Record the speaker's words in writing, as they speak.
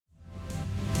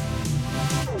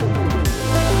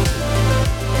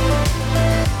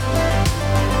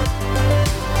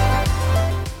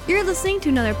listening to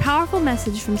another powerful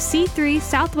message from C3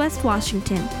 Southwest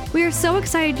Washington. We are so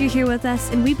excited you're here with us,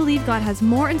 and we believe God has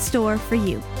more in store for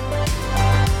you.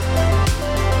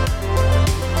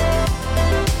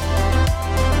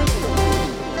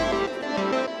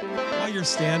 While you're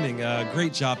standing,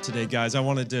 great job today, guys. I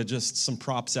wanted to just some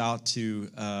props out to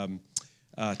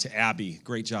Abby.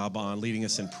 Great job on leading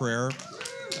us in prayer.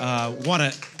 Want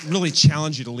to really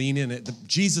challenge you to lean in.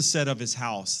 Jesus said of his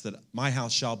house that my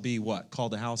house shall be what?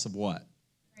 Called a house of what?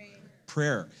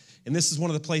 Prayer. And this is one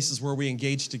of the places where we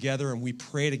engage together and we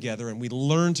pray together and we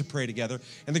learn to pray together.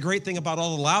 And the great thing about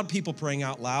all the loud people praying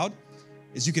out loud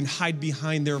is you can hide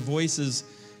behind their voices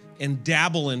and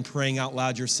dabble in praying out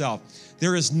loud yourself.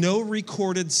 There is no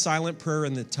recorded silent prayer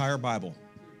in the entire Bible.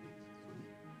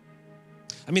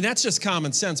 I mean, that's just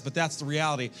common sense, but that's the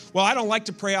reality. Well, I don't like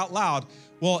to pray out loud.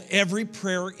 Well, every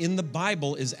prayer in the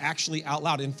Bible is actually out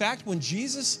loud. In fact, when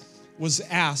Jesus was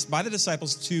asked by the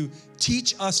disciples to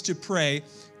teach us to pray,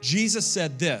 Jesus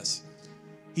said this.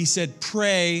 He said,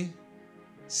 pray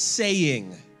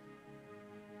saying.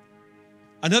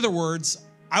 In other words,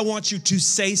 I want you to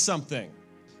say something.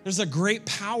 There's a great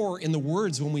power in the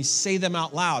words when we say them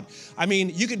out loud. I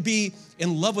mean, you could be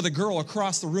in love with a girl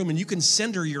across the room and you can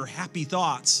send her your happy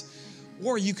thoughts,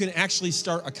 or you can actually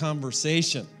start a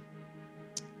conversation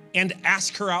and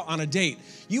ask her out on a date.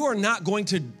 You are not going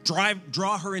to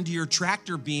draw her into your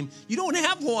tractor beam. You don't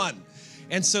have one.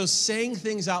 And so saying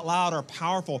things out loud are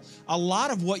powerful. A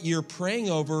lot of what you're praying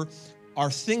over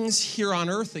are things here on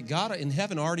earth that God in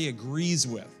heaven already agrees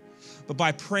with. But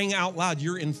by praying out loud,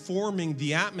 you're informing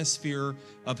the atmosphere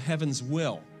of heaven's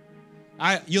will.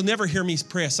 You'll never hear me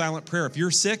pray a silent prayer. If you're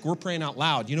sick, we're praying out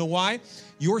loud. You know why?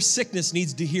 Your sickness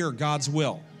needs to hear God's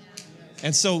will.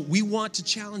 And so we want to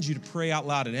challenge you to pray out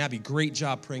loud. And Abby, great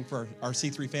job praying for our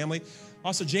C3 family.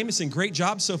 Also, Jameson, great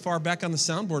job so far back on the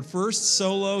soundboard. First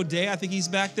solo day, I think he's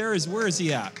back there. Where is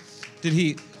he at?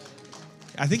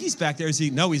 I think he's back there.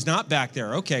 No, he's not back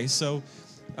there. Okay, so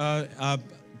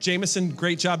Jameson,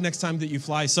 great job next time that you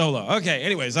fly solo. Okay,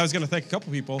 anyways, I was going to thank a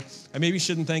couple people. I maybe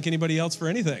shouldn't thank anybody else for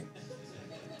anything.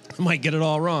 I might get it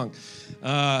all wrong.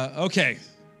 Okay.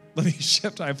 Let me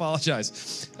shift. I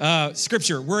apologize.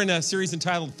 Scripture. We're in a series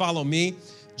entitled Follow Me.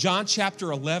 John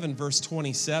chapter 11, verse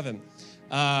 27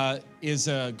 is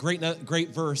a great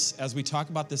verse as we talk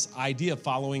about this idea of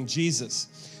following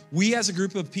Jesus. We as a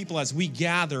group of people, as we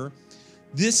gather,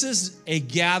 this is a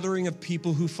gathering of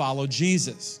people who follow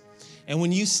Jesus. And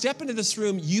when you step into this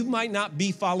room, you might not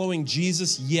be following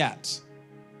Jesus yet.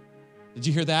 Did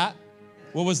you hear that?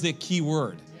 What was the key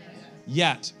word?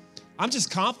 Yet. I'm just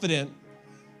confident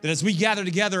that as we gather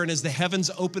together and as the heavens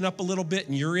open up a little bit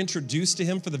and you're introduced to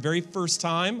him for the very first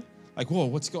time, like,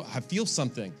 whoa, I feel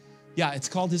something. Yeah, it's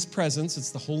called his presence.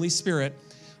 It's the Holy Spirit.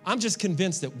 I'm just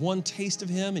convinced that one taste of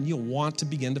him and you'll want to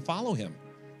begin to follow him.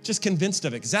 Just convinced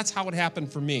of it, because that's how it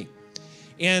happened for me.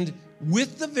 And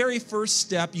with the very first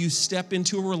step, you step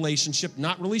into a relationship,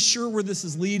 not really sure where this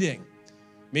is leading,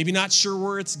 maybe not sure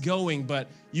where it's going, but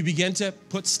you begin to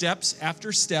put steps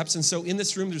after steps. And so in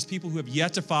this room, there's people who have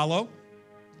yet to follow.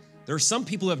 There are some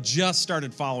people who have just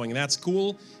started following, and that's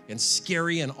cool and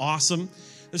scary and awesome.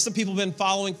 There's some people who have been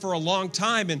following for a long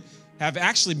time and have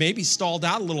actually maybe stalled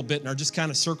out a little bit and are just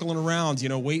kind of circling around,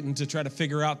 waiting to try to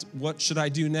figure out what should I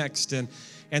do next. And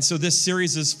so this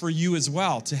series is for you as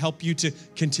well, to help you to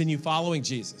continue following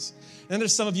Jesus. And then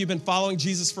there's some of you who've been following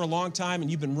Jesus for a long time and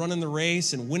you've been running the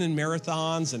race and winning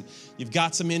marathons and you've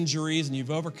got some injuries and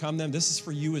you've overcome them. This is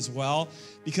for you as well,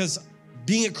 because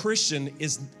being a Christian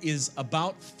is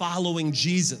about following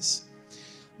Jesus.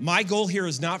 My goal here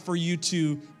is not for you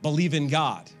to believe in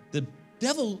God. The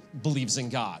devil believes in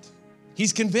God.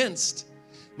 He's convinced.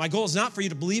 My goal is not for you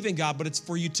to believe in God, but it's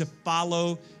for you to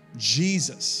follow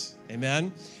Jesus.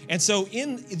 Amen? And so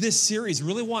in this series,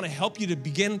 really want to help you to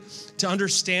begin to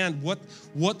understand what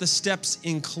the steps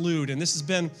include. And this has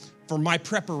been, for my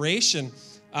preparation,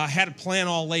 had a plan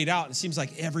all laid out. It seems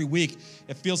like every week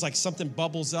it feels like something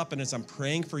bubbles up, and as I'm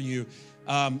praying for you,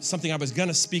 something I was going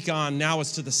to speak on now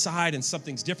is to the side and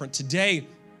something's different. Today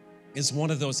is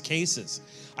one of those cases.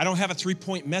 I don't have a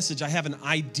 3-point message. I have an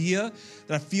idea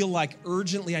that I feel like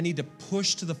urgently I need to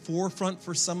push to the forefront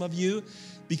for some of you,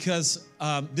 because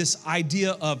this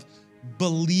idea of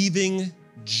believing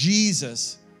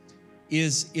Jesus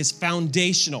is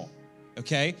foundational.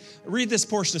 Okay? Read this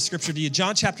portion of scripture to you.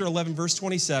 John chapter 11, verse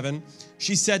 27.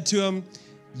 She said to him,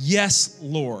 "Yes,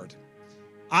 Lord,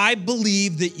 I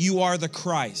believe that you are the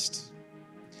Christ."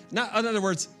 Now, in other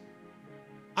words,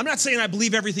 I'm not saying I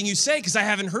believe everything you say because I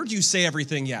haven't heard you say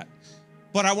everything yet.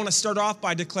 But I want to start off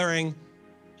by declaring,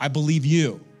 I believe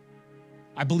you.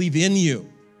 I believe in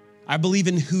you. I believe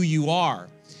in who you are.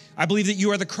 I believe that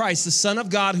you are the Christ, the Son of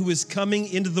God who is coming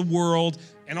into the world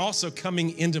and also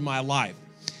coming into my life.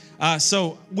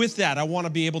 So with that, I want to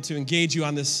be able to engage you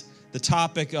on the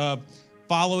topic of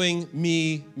following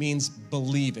me means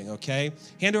believing, okay?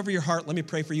 Hand over your heart. Let me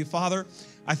pray for you. Father,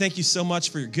 I thank you so much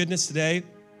for your goodness today.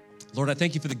 Lord, I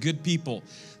thank you for the good people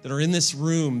that are in this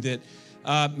room that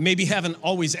maybe haven't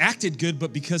always acted good,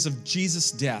 but because of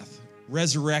Jesus' death,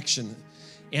 resurrection,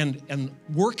 and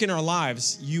work in our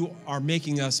lives, you are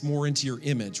making us more into your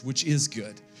image, which is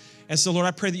good. And so, Lord,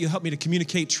 I pray that you help me to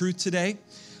communicate truth today.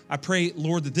 I pray,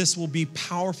 Lord, that this will be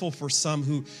powerful for some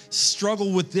who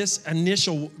struggle with this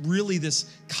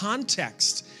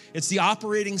context. It's the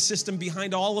operating system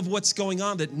behind all of what's going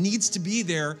on that needs to be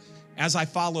there as I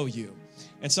follow you.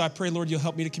 And so I pray, Lord, you'll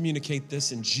help me to communicate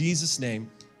this in Jesus' name.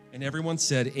 And everyone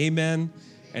said amen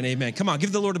and amen. Come on,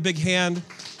 give the Lord a big hand.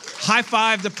 High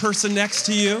five the person next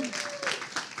to you.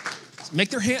 Make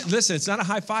their hand, listen, it's not a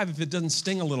high five if it doesn't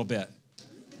sting a little bit.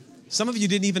 Some of you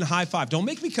didn't even high five. Don't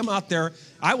make me come out there.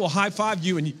 I will high five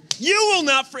you and you will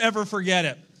not forever forget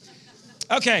it.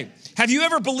 Okay, have you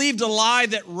ever believed a lie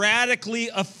that radically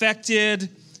affected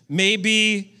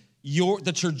maybe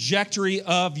the trajectory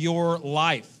of your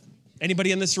life?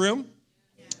 Anybody in this room?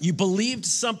 You believed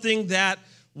something that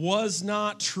was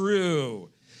not true.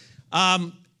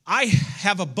 I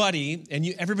have a buddy, and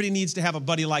everybody needs to have a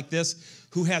buddy like this,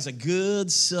 who has a good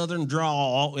southern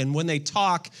drawl, and when they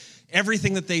talk,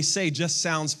 everything that they say just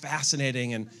sounds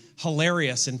fascinating and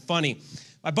hilarious and funny.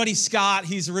 My buddy Scott,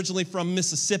 he's originally from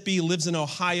Mississippi, lives in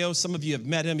Ohio. Some of you have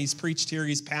met him. He's preached here.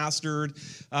 He's pastored.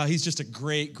 He's just a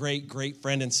great, great, great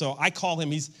friend, and so I call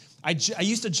him, I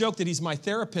used to joke that he's my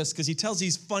therapist because he tells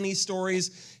these funny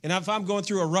stories, and if I'm going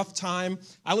through a rough time,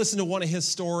 I listen to one of his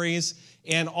stories,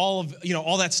 and all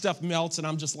that stuff melts, and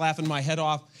I'm just laughing my head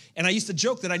off. And I used to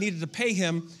joke that I needed to pay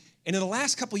him, and in the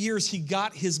last couple of years, he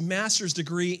got his master's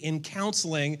degree in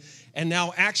counseling, and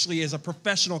now actually is a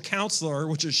professional counselor,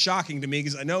 which is shocking to me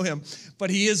because I know him, but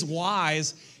he is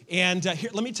wise. And here,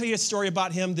 let me tell you a story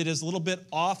about him that is a little bit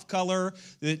off color.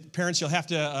 That parents, you'll have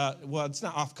to, it's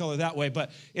not off color that way, but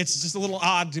it's just a little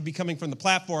odd to be coming from the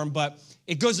platform. But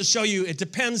it goes to show you, it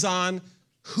depends on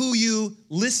who you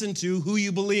listen to, who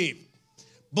you believe.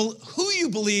 Who you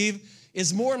believe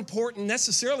is more important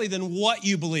necessarily than what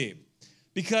you believe.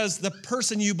 Because the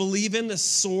person you believe in, the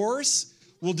source,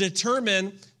 will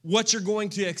determine what you're going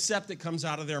to accept that comes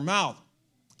out of their mouth.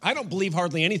 I don't believe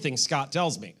hardly anything Scott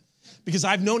tells me, because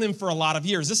I've known him for a lot of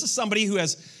years. This is somebody who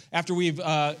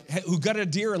who gutted a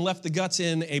deer and left the guts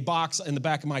in a box in the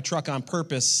back of my truck on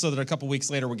purpose so that a couple weeks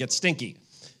later would get stinky.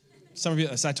 Some of you,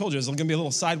 as I told you, it's going to be a little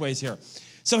sideways here.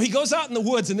 So he goes out in the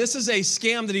woods, and this is a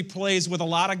scam that he plays with a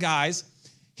lot of guys.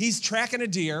 He's tracking a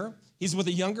deer. He's with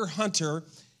a younger hunter,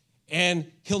 and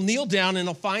he'll kneel down and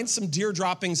he'll find some deer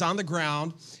droppings on the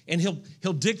ground, and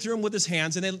he'll dig through them with his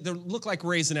hands, and they look like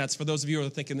Raisinets. For those of you who are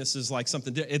thinking this is like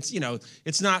something,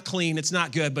 it's not clean, it's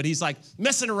not good, but he's like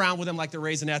messing around with them like they're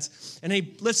Raisinets, and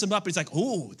he lifts them up, and he's like,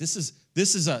 "Ooh, this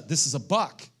is a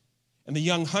buck." And the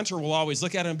young hunter will always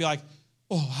look at him and be like,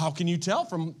 "Oh, how can you tell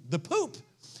from the poop?"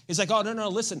 He's like, "Oh, no,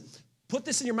 listen, put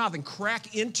this in your mouth and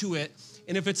crack into it,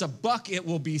 and if it's a buck, it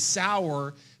will be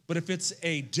sour, but if it's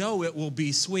a doe, it will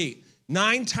be sweet."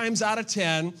 9 times out of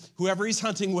 10, whoever he's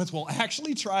hunting with will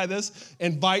actually try this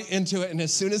and bite into it, and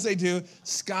as soon as they do,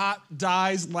 Scott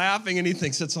dies laughing, and he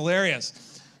thinks it's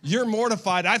hilarious. You're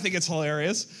mortified. I think it's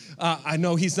hilarious. I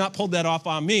know he's not pulled that off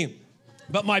on me.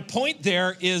 But my point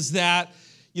there is that,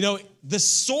 the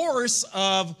source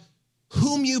of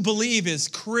whom you believe is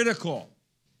critical.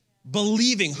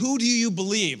 Believing. Who do you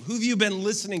believe? Who have you been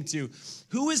listening to?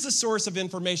 Who is the source of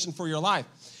information for your life?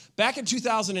 Back in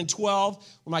 2012,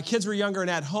 when my kids were younger and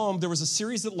at home, there was a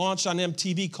series that launched on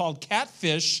MTV called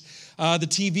Catfish, the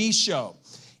TV show.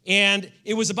 And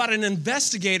it was about an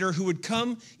investigator who would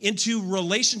come into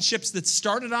relationships that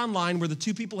started online where the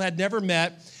two people had never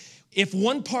met if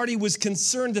one party was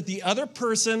concerned that the other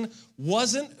person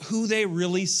wasn't who they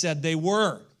really said they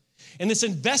were. And this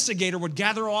investigator would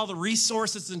gather all the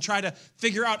resources and try to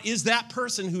figure out, is that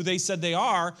person who they said they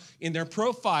are in their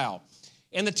profile?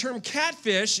 And the term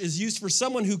catfish is used for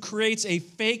someone who creates a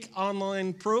fake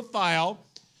online profile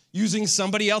using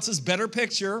somebody else's better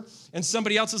picture and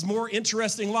somebody else's more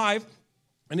interesting life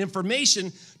and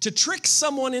information to trick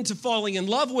someone into falling in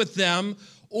love with them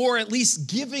or at least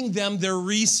giving them their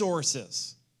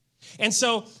resources. And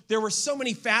so there were so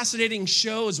many fascinating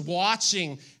shows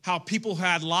watching how people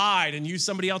had lied and used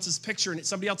somebody else's picture and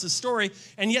somebody else's story,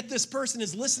 and yet this person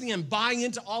is listening and buying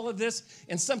into all of this,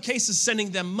 in some cases sending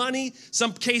them money,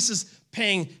 some cases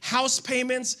paying house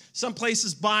payments, some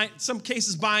cases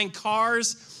buying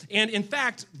cars. And in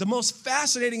fact, the most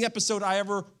fascinating episode I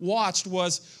ever watched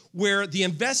was where the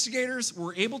investigators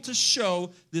were able to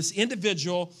show this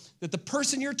individual that the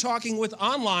person you're talking with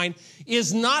online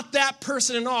is not that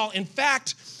person at all. In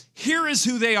fact, here is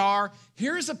who they are.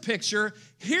 Here's a picture.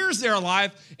 Here's their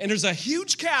life. And there's a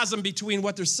huge chasm between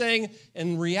what they're saying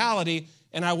and reality.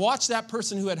 And I watched that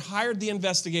person who had hired the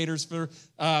investigators for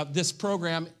this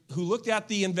program, who looked at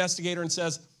the investigator and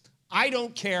says, I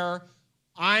don't care.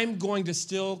 I'm going to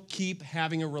still keep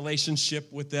having a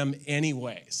relationship with them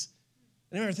anyways.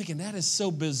 And I remember thinking, that is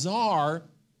so bizarre.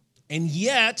 And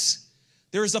yet,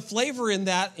 there is a flavor in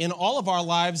that in all of our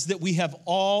lives that we have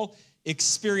all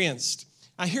experienced.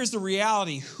 Now, here's the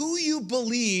reality. Who you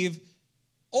believe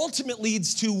ultimately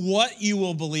leads to what you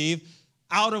will believe,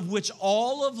 out of which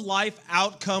all of life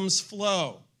outcomes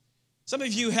flow. Some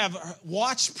of you have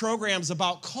watched programs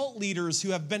about cult leaders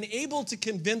who have been able to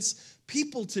convince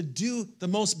people to do the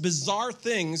most bizarre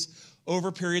things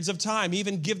over periods of time,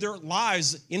 even give their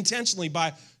lives intentionally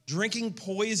by drinking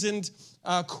poisoned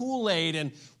Kool-Aid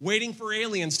and waiting for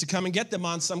aliens to come and get them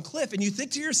on some cliff. And you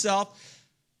think to yourself,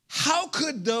 how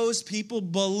could those people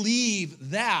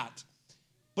believe that?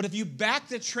 But if you back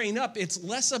the train up, it's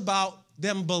less about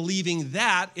them believing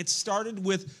that. It started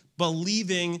with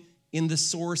believing in the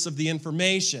source of the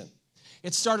information.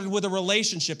 It started with a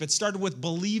relationship. It started with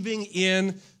believing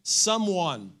in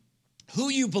someone. Who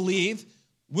you believe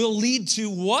will lead to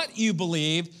what you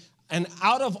believe, and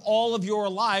out of all of your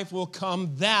life will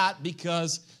come that,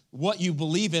 because what you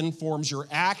believe in forms your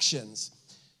actions.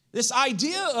 This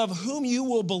idea of whom you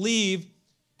will believe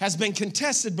has been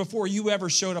contested before you ever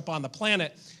showed up on the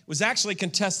planet. It was actually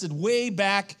contested way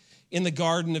back in the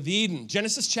Garden of Eden.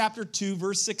 Genesis chapter 2,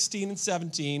 verse 16 and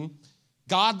 17,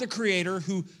 God the Creator,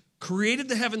 who created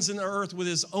the heavens and the earth with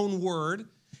his own word,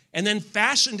 and then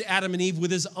fashioned Adam and Eve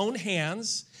with his own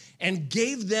hands, and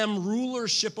gave them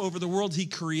rulership over the world he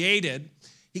created.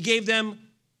 He gave them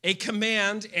a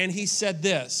command, and he said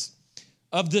this,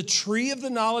 of the tree of the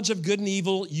knowledge of good and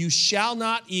evil you shall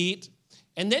not eat.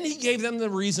 And then he gave them the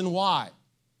reason why.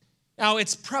 Now,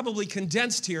 it's probably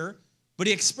condensed here, but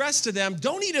he expressed to them,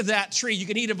 don't eat of that tree. You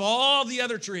can eat of all the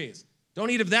other trees. Don't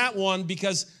eat of that one,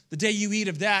 because the day you eat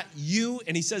of that,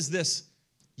 and he says this,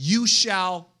 you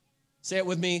shall, say it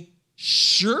with me,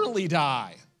 surely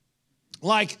die.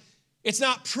 Like, it's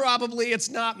not probably, it's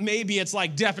not maybe, it's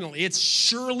like definitely. It's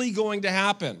surely going to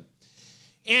happen.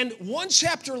 And one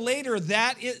chapter later,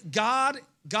 God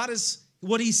is,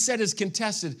 what he said is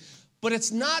contested. But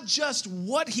it's not just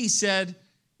what he said,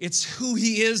 it's who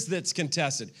he is that's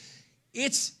contested.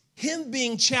 It's him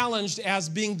being challenged as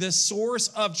being the source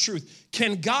of truth.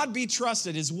 Can God be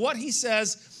trusted? Is what he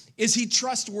says, is he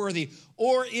trustworthy?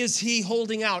 Or is he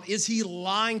holding out? Is he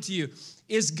lying to you?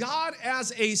 Is God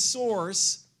as a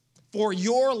source for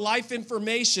your life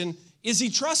information, is he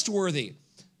trustworthy?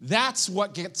 That's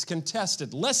what gets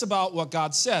contested, less about what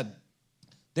God said.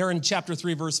 There in chapter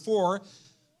 3, verse 4,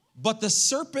 but the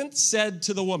serpent said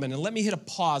to the woman, and let me hit a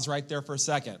pause right there for a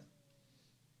second.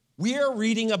 We are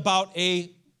reading about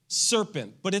a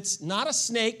serpent, but it's not a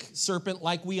snake serpent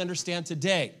like we understand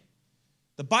today.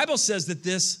 The Bible says that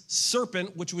this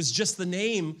serpent, which was just the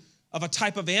name of a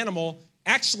type of animal,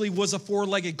 actually was a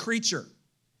four-legged creature.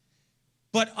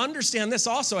 But understand this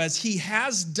also, as he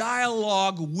has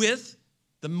dialogue with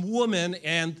the woman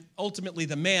and ultimately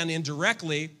the man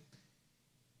indirectly,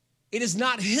 it is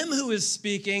not him who is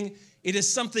speaking, it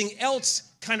is something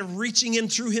else kind of reaching in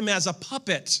through him as a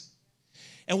puppet.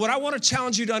 And what I want to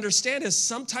challenge you to understand is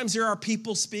sometimes there are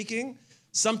people speaking,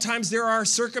 sometimes there are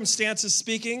circumstances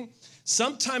speaking,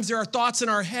 sometimes there are thoughts in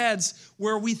our heads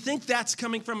where we think that's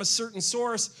coming from a certain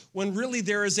source when really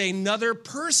there is another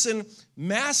person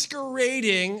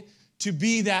masquerading to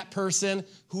be that person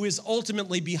who is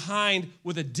ultimately behind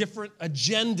with a different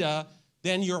agenda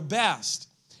than your best.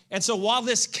 And so while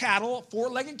this cattle,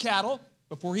 four-legged cattle,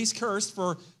 before he's cursed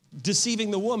for deceiving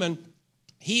the woman,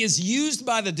 he is used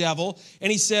by the devil,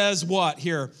 and he says what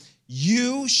here?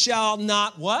 You shall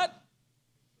not what?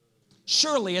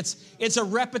 Surely. It's a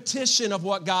repetition of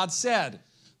what God said,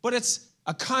 but it's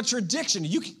a contradiction.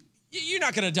 You're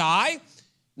not going to die.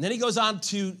 And then he goes on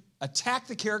to attack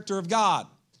the character of God.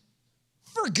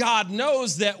 For God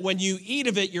knows that when you eat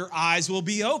of it, your eyes will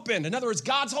be opened. In other words,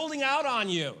 God's holding out on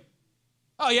you.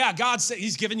 Oh yeah, God said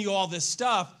he's giving you all this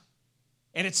stuff,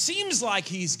 and it seems like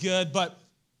he's good, but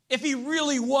if he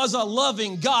really was a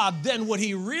loving God, then would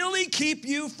he really keep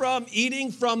you from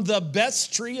eating from the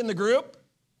best tree in the group?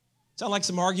 Sound like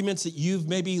some arguments that you've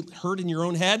maybe heard in your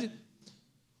own head?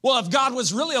 Well, if God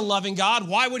was really a loving God,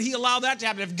 why would he allow that to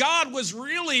happen? If God was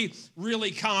really,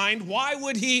 really kind, why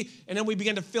would he? And then we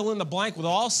begin to fill in the blank with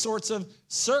all sorts of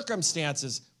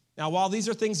circumstances. Now, while these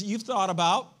are things that you've thought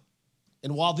about,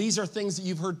 and while these are things that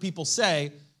you've heard people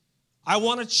say, I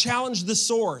want to challenge the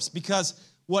source, because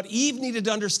what Eve needed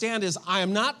to understand is I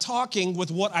am not talking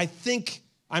with what I think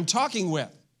I'm talking with.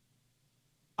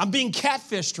 I'm being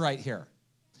catfished right here.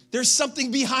 There's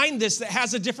something behind this that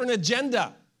has a different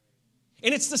agenda.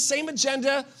 And it's the same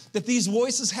agenda that these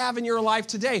voices have in your life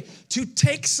today, to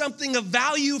take something of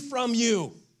value from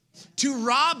you, to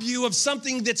rob you of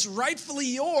something that's rightfully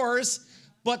yours,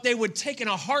 but they would take in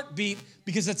a heartbeat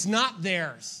because it's not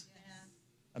theirs.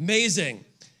 Amazing.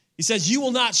 He says, you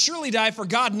will not surely die, for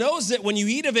God knows that when you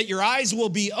eat of it, your eyes will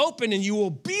be open and you will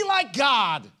be like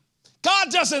God. God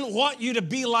doesn't want you to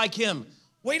be like him.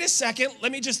 Wait a second.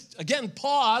 Let me just, again,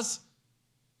 pause.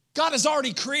 God has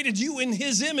already created you in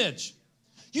his image.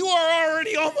 You are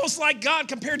already almost like God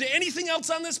compared to anything else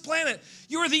on this planet.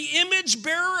 You are the image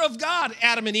bearer of God,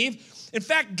 Adam and Eve. In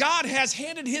fact, God has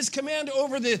handed his command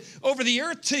over the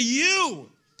earth to you.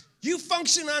 You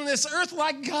function on this earth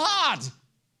like God.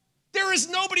 There is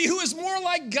nobody who is more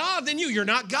like God than you. You're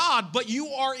not God, but you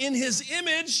are in his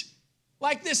image,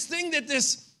 like this thing that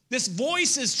this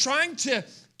voice is trying to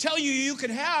tell you you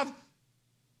could have.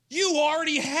 You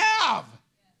already have.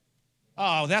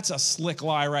 Oh, that's a slick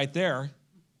lie right there.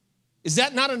 Is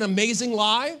that not an amazing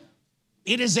lie?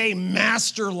 It is a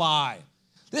master lie.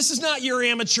 This is not your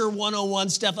amateur 101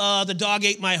 stuff. The dog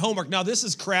ate my homework. No, this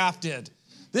is crafted.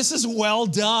 This is well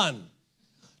done.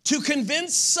 To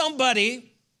convince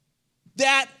somebody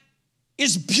that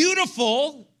is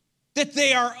beautiful that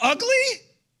they are ugly?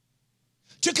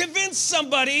 To convince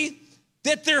somebody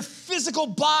that their physical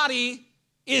body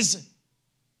is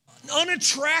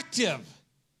unattractive?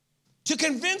 To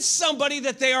convince somebody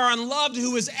that they are unloved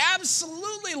who is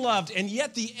absolutely loved, and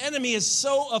yet the enemy is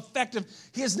so effective.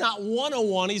 He is not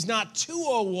 101, he's not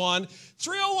 201,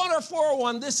 301 or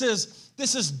 401. This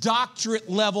is doctorate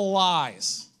level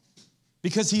lies,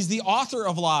 because he's the author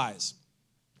of lies.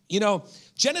 You know,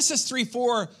 Genesis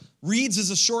 3:4 reads as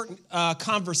a short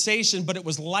conversation, but it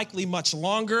was likely much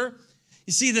longer.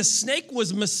 You see, the snake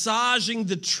was massaging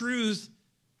the truth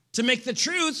to make the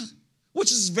truth,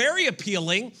 which is very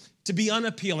appealing, to be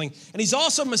unappealing. And he's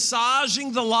also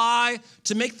massaging the lie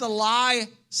to make the lie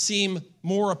seem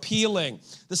more appealing.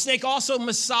 The snake also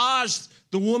massaged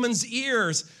the woman's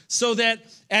ears so that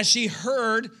as she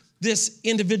heard this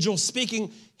individual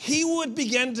speaking, he would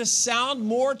begin to sound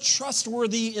more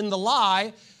trustworthy in the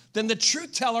lie than the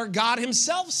truth teller, God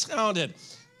himself, sounded.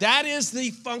 That is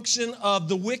the function of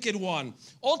the wicked one.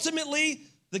 Ultimately,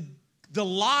 the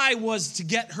lie was to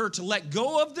get her to let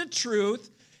go of the truth.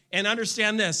 And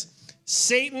understand this,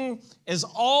 Satan is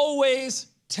always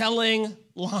telling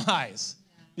lies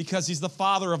because he's the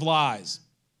father of lies.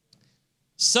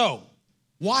 So,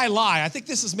 why lie? I think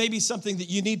this is maybe something that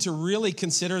you need to really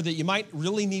consider, that you might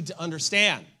really need to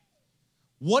understand.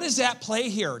 What is at play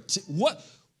here? What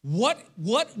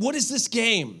is this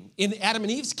game? In Adam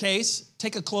and Eve's case,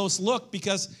 take a close look,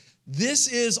 because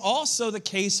this is also the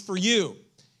case for you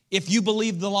if you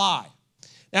believe the lie.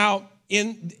 Now,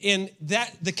 in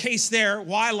that the case there,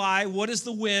 why lie? What is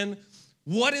the win?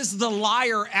 What is the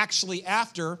liar actually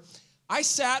after? I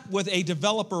sat with a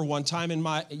developer one time in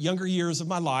my younger years of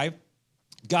my life,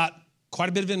 got quite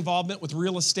a bit of involvement with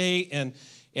real estate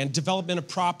and development of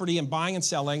property and buying and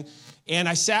selling. And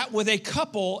I sat with a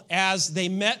couple as they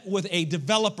met with a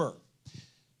developer.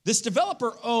 This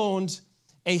developer owned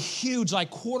a huge, like,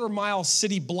 quarter-mile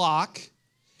city block.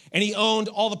 And he owned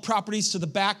all the properties to the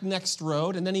back next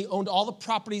road. And then he owned all the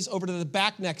properties over to the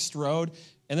back next road.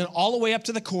 And then all the way up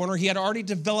to the corner. He had already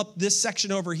developed this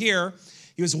section over here.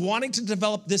 He was wanting to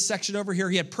develop this section over here.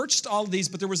 He had purchased all of these,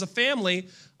 but there was a family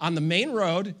on the main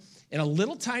road in a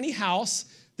little tiny house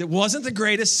that wasn't the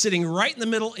greatest, sitting right in the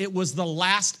middle. It was the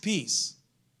last piece.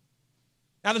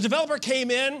 Now, the developer came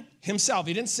in himself.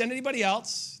 He didn't send anybody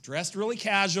else, dressed really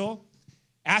casual.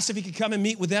 Asked if he could come and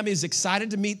meet with them. He was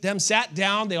excited to meet them, sat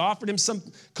down. They offered him some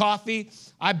coffee.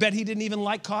 I bet he didn't even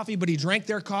like coffee, but he drank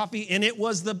their coffee, and it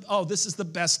was this is the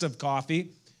best of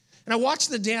coffee. And I watched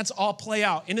the dance all play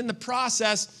out. And in the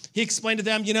process, he explained to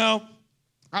them,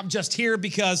 I'm just here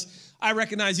because I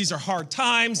recognize these are hard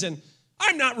times, and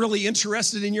I'm not really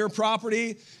interested in your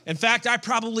property. In fact, I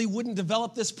probably wouldn't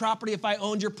develop this property if I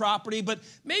owned your property, but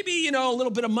maybe, a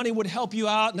little bit of money would help you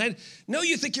out. And I know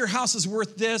you think your house is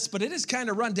worth this, but it is kind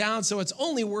of run down, so it's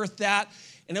only worth that.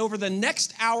 And over the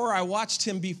next hour, I watched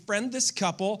him befriend this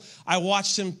couple. I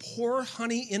watched him pour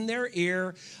honey in their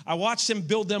ear. I watched him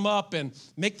build them up and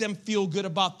make them feel good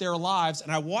about their lives. And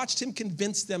I watched him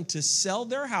convince them to sell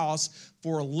their house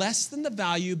for less than the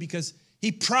value because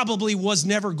he probably was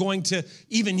never going to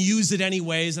even use it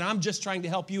anyways. And I'm just trying to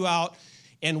help you out.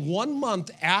 And 1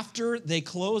 month after they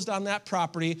closed on that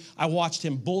property, I watched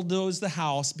him bulldoze the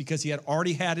house because he had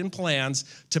already had in plans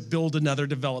to build another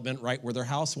development right where their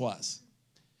house was.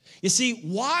 You see,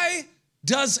 why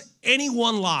does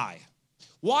anyone lie?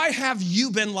 Why have you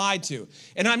been lied to?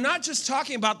 And I'm not just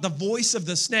talking about the voice of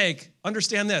the snake.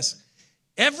 Understand this.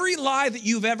 Every lie that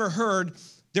you've ever heard,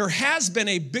 there has been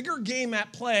a bigger game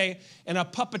at play and a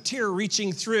puppeteer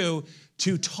reaching through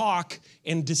to talk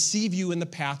and deceive you in the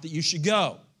path that you should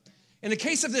go. In the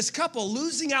case of this couple,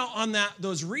 losing out on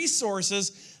those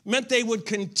resources meant they would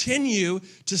continue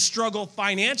to struggle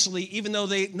financially, even though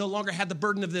they no longer had the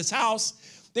burden of this house.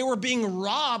 They were being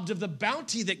robbed of the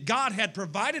bounty that God had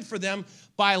provided for them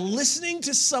by listening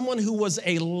to someone who was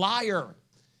a liar.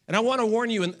 And I want to warn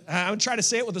you, and I'm going to try to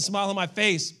say it with a smile on my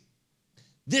face,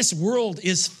 this world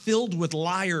is filled with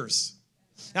liars.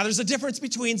 Now, there's a difference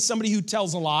between somebody who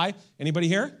tells a lie. Anybody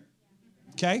here?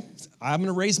 Okay, I'm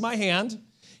going to raise my hand.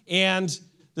 And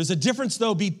there's a difference,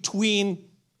 though, between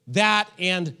that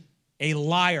and a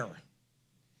liar.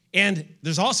 And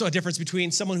there's also a difference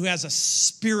between someone who has a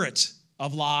spirit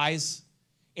of lies,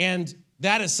 and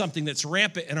that is something that's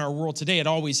rampant in our world today. It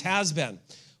always has been.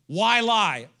 Why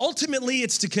lie? Ultimately,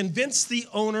 it's to convince the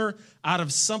owner out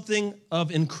of something of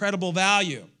incredible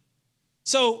value.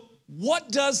 So,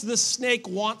 what does the snake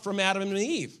want from Adam and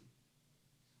Eve?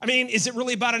 I mean, is it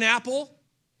really about an apple?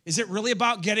 Is it really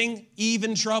about getting Eve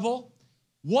in trouble?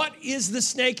 What is the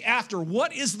snake after?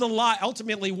 What is the lie?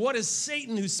 Ultimately, what is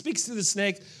Satan who speaks to the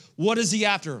snake? What is he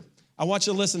after? I want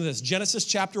you to listen to this. Genesis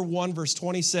chapter 1, verse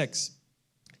 26.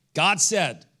 God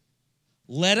said,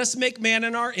 "Let us make man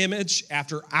in our image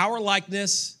after our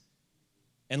likeness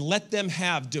and let them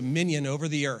have dominion over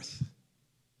the earth."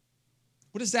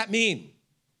 What does that mean?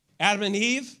 Adam and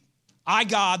Eve, I,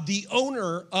 God, the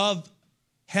owner of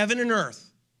heaven and earth,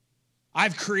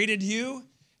 I've created you,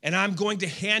 and I'm going to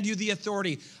hand you the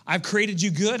authority. I've created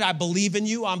you good. I believe in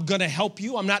you. I'm going to help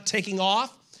you. I'm not taking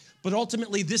off, but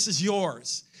ultimately, this is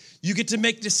yours. You get to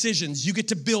make decisions. You get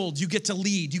to build. You get to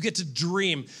lead. You get to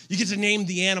dream. You get to name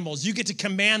the animals. You get to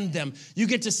command them. You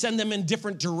get to send them in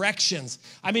different directions.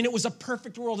 I mean, it was a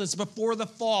perfect world. It's before the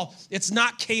fall. It's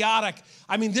not chaotic.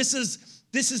 I mean, this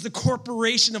is the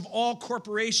corporation of all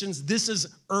corporations. This is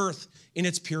earth in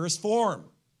its purest form.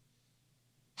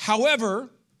 However,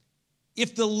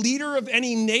 if the leader of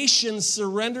any nation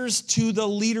surrenders to the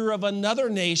leader of another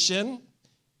nation,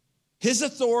 his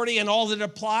authority and all that it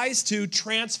applies to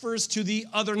transfers to the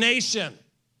other nation.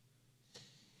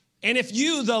 And if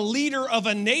you, the leader of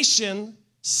a nation,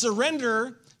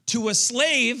 surrender to a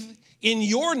slave in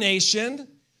your nation,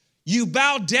 you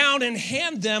bow down and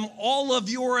hand them all of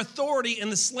your authority,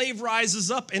 and the slave rises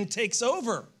up and takes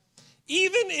over,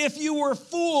 even if you were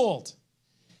fooled.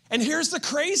 And here's the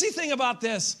crazy thing about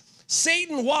this.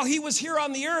 Satan, while he was here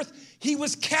on the earth, he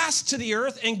was cast to the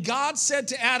earth, and God said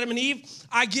to Adam and Eve,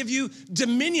 I give you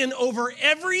dominion over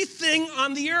everything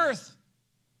on the earth.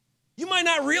 You might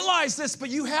not realize this, but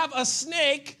you have a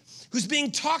snake who's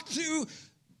being talked to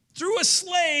through a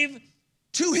slave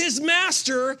to his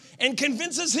master and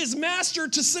convinces his master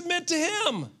to submit to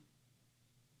him.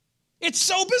 It's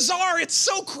so bizarre. It's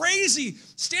so crazy.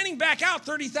 Standing back out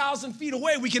 30,000 feet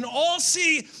away, we can all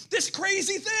see this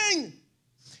crazy thing.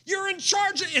 You're in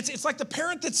charge. It's like the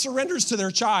parent that surrenders to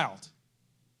their child.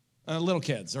 Little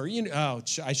kids, or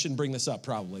I shouldn't bring this up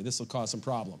probably. This will cause some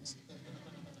problems.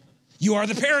 You are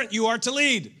the parent. You are to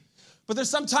lead. But there's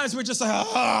sometimes we're just like,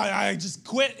 I just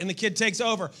quit, and the kid takes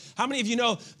over. How many of you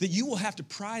know that you will have to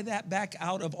pry that back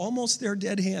out of almost their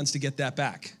dead hands to get that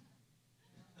back?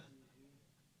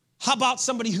 How about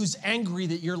somebody who's angry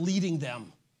that you're leading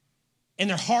them, and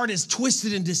their heart is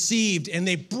twisted and deceived, and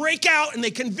they break out and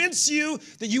they convince you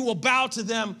that you will bow to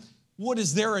them? What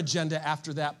is their agenda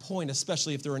after that point,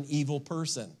 especially if they're an evil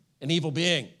person, an evil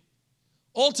being?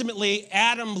 Ultimately,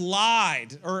 Adam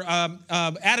lied, or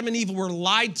Adam and Eve were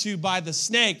lied to by the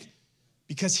snake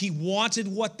because he wanted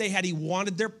what they had. He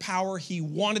wanted their power. He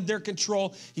wanted their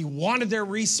control. He wanted their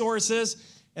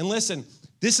resources. And listen,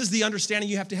 this is the understanding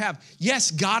you have to have.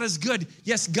 Yes, God is good.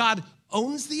 Yes, God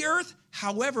owns the earth.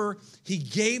 However, he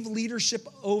gave leadership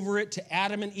over it to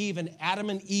Adam and Eve, and Adam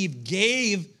and Eve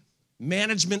gave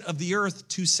management of the earth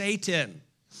to Satan.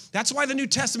 That's why the New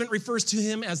Testament refers to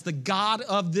him as the God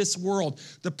of this world,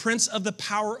 the prince of the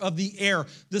power of the air,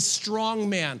 the strong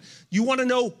man. You want to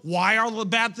know why are all the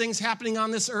bad things happening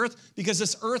on this earth? Because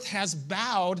this earth has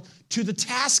bowed to the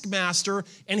taskmaster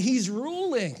and he's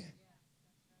ruling.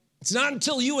 It's not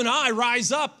until you and I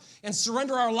rise up and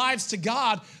surrender our lives to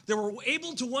God that we're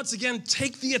able to once again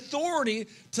take the authority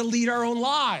to lead our own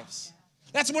lives.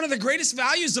 That's one of the greatest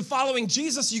values of following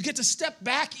Jesus. You get to step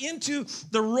back into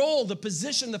the role, the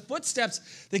position, the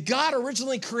footsteps that God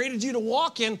originally created you to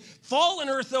walk in. Fallen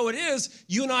earth though it is,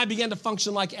 you and I began to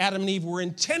function like Adam and Eve were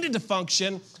intended to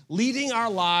function, leading our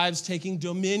lives, taking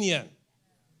dominion.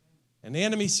 And the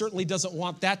enemy certainly doesn't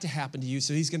want that to happen to you,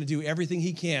 so he's going to do everything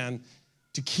he can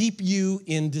to keep you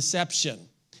in deception.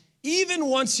 Even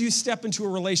once you step into a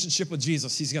relationship with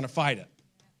Jesus, he's going to fight it.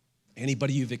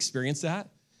 Anybody you've experienced that?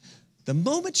 The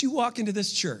moment you walk into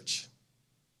this church,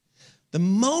 the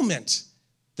moment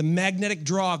the magnetic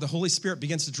draw of the Holy Spirit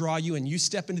begins to draw you and you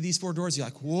step into these four doors, you're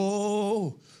like,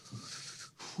 whoa,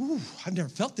 whew, I've never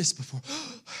felt this before.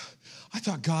 I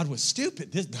thought God was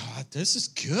stupid. This is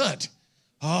good.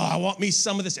 Oh, I want me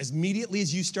some of this. As immediately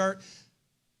as you start,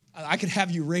 I could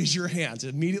have you raise your hands.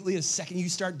 Immediately, the second you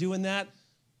start doing that,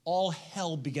 all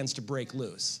hell begins to break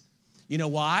loose. You know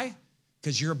why?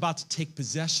 Because you're about to take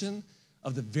possession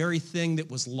of the very thing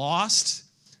that was lost,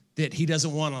 that he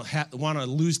doesn't want to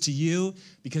lose to you,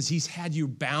 because he's had you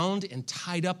bound and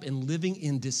tied up and living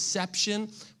in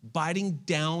deception, biting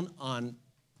down on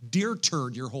deer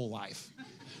turd your whole life.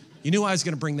 You knew I was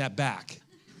going to bring that back.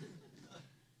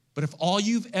 But if all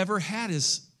you've ever had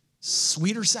is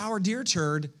sweet or sour deer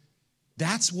turd,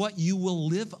 that's what you will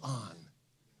live on.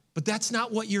 But that's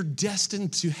not what you're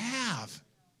destined to have.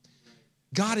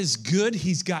 God is good.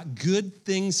 He's got good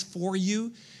things for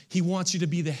you. He wants you to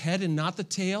be the head and not the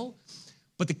tail.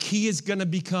 But the key is going to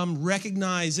become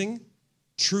recognizing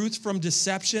truth from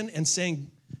deception and saying,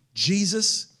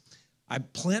 Jesus, I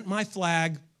plant my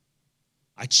flag.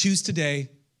 I choose today.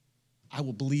 I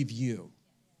will believe you.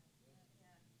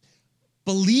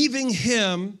 Believing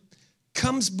him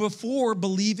comes before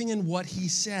believing in what he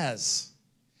says.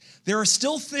 There are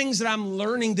still things that I'm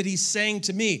learning that he's saying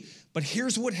to me, but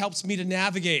here's what helps me to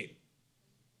navigate.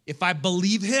 If I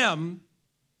believe him,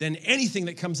 then anything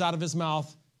that comes out of his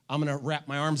mouth, I'm going to wrap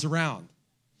my arms around.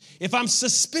 If I'm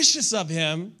suspicious of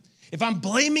him, if I'm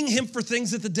blaming him for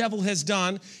things that the devil has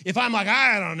done, if I'm like,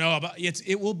 I don't know about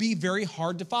it will be very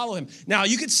hard to follow him. Now,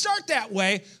 you could start that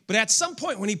way, but at some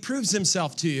point when he proves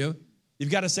himself to you,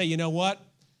 you've got to say, you know what?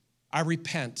 I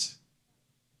repent.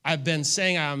 I've been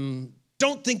saying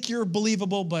don't think you're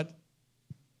believable, but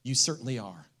you certainly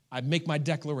are. I make my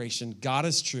declaration, God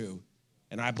is true,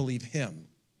 and I believe him.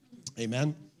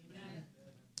 Amen?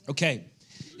 Okay,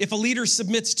 if a leader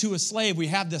submits to a slave, we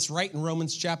have this right in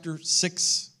Romans chapter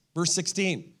 6, verse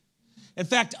 16. In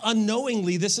fact,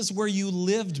 unknowingly, this is where you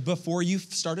lived before you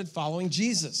started following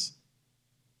Jesus.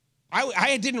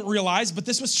 I didn't realize, but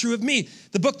this was true of me.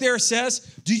 The book there says,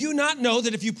 do you not know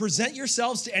that if you present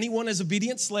yourselves to anyone as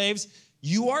obedient slaves,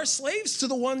 you are slaves to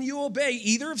the one you obey,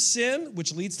 either of sin,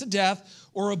 which leads to death,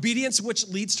 or obedience, which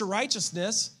leads to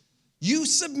righteousness? You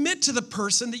submit to the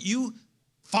person that you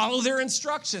follow their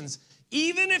instructions,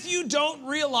 even if you don't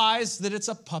realize that it's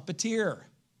a puppeteer.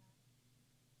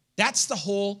 That's the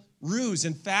whole ruse.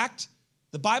 In fact,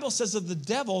 the Bible says of the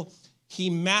devil, he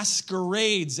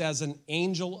masquerades as an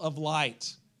angel of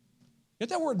light. You know what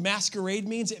that word masquerade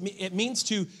means? It means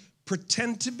to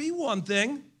pretend to be one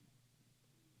thing,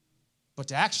 but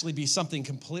to actually be something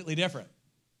completely different.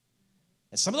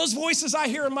 And some of those voices I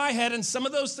hear in my head, and some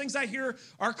of those things I hear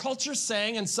our culture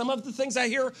saying, and some of the things I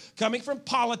hear coming from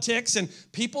politics and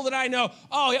people that I know,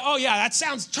 oh yeah, that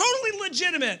sounds totally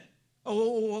legitimate.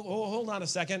 Oh, hold on a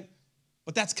second.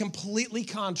 But that's completely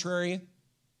contrary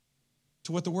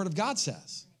to what the Word of God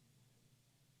says.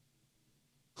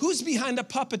 Who's behind a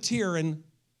puppeteer, and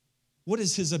what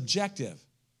is his objective?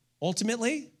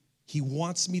 Ultimately, he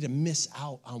wants me to miss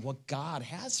out on what God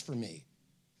has for me.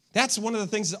 That's one of the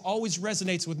things that always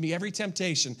resonates with me. Every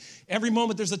temptation, every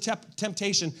moment there's a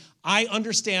temptation, I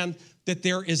understand that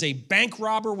there is a bank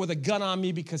robber with a gun on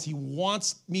me because he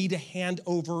wants me to hand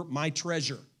over my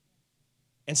treasure.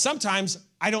 And sometimes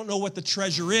I don't know what the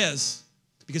treasure is,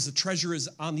 because the treasure is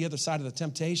on the other side of the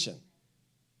temptation.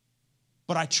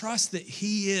 But I trust that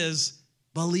he is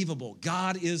believable.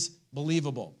 God is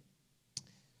believable.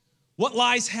 What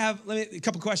lies a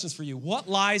couple questions for you. What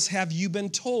lies have you been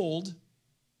told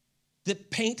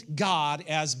that paint God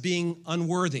as being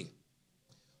unworthy?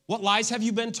 What lies have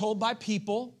you been told by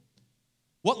people?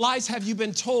 What lies have you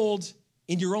been told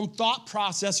in your own thought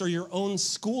process or your own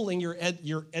schooling,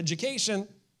 your education,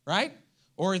 right?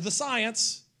 or the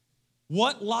science,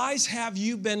 what lies have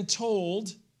you been told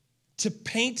to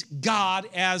paint God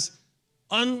as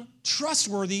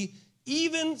untrustworthy,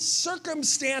 even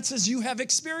circumstances you have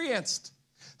experienced?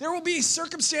 There will be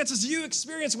circumstances you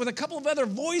experience with a couple of other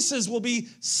voices will be,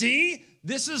 see,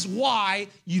 this is why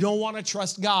you don't want to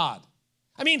trust God.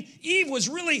 I mean, Eve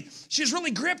she's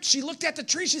really gripped. She looked at the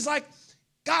tree. She's like,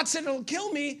 God said it'll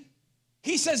kill me.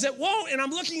 He says it won't, and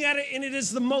I'm looking at it, and it is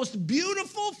the most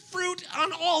beautiful fruit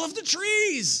on all of the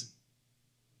trees.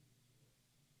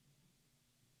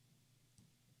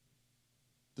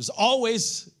 There's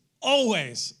always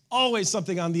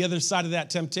something on the other side of that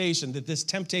temptation that this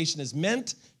temptation is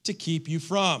meant to keep you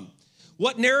from.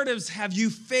 What narratives have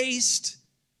you faced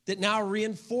that now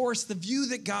reinforce the view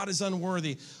that God is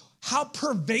unworthy? How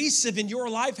pervasive in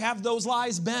your life have those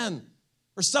lies been?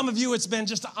 For some of you, it's been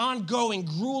just ongoing,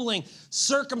 grueling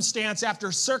circumstance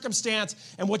after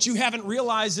circumstance, and what you haven't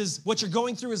realized is what you're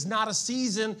going through is not a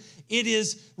season, it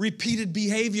is repeated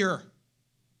behavior.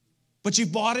 But you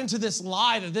bought into this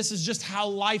lie that this is just how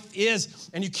life is,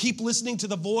 and you keep listening to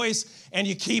the voice, and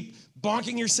you keep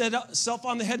bonking yourself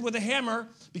on the head with a hammer,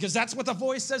 because that's what the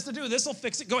voice says to do. This will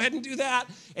fix it. Go ahead and do that.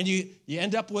 And you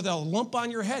end up with a lump on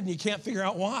your head, and you can't figure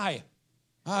out why.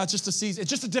 It's just a season. It's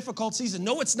just a difficult season.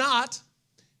 No, it's not.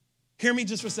 Hear me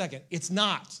just for a second. It's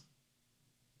not.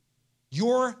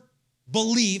 Your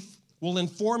belief will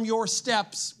inform your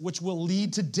steps, which will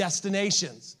lead to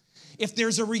destinations. If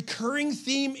there's a recurring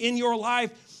theme in your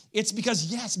life, it's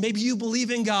because, yes, maybe you believe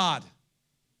in God.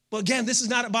 But again, this is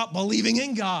not about believing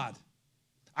in God.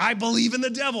 I believe in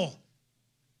the devil.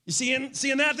 You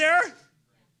seeing that there?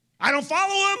 I don't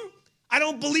follow him. I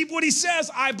don't believe what he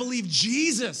says. I believe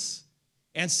Jesus.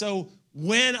 And so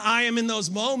when I am in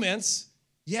those moments,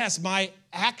 yes, my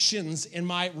actions and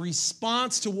my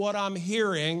response to what I'm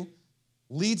hearing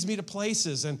leads me to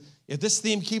places. And if this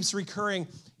theme keeps recurring,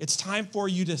 it's time for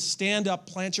you to stand up,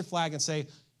 plant your flag, and say,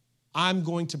 I'm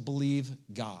going to believe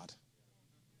God.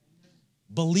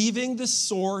 Believing the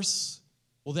source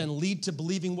will then lead to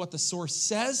believing what the source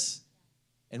says,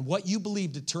 and what you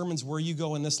believe determines where you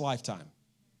go in this lifetime.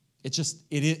 It's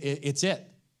it.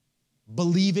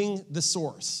 Believing the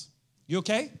source. You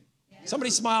okay? Yeah.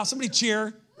 Somebody smile, somebody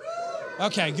cheer.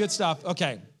 Okay, good stuff.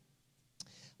 Okay.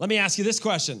 Let me ask you this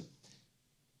question.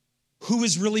 Who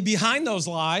is really behind those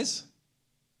lies?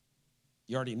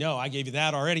 You already know, I gave you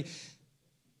that already.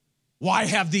 Why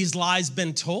have these lies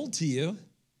been told to you?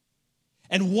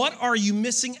 And what are you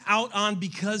missing out on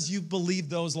because you believe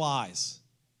those lies?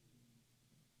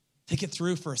 Think it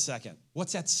through for a second.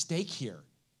 What's at stake here?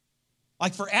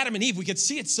 Like for Adam and Eve, we could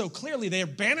see it so clearly. They are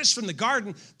banished from the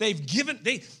garden.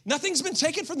 Nothing's been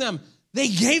taken from them. They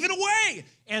gave it away.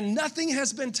 And nothing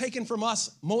has been taken from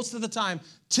us most of the time.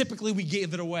 Typically, we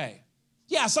gave it away.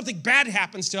 Yeah, something bad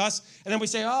happens to us, and then we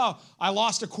say, oh, I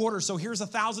lost a quarter, so here's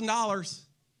 $1,000.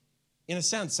 In a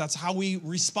sense, that's how we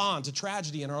respond to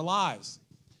tragedy in our lives.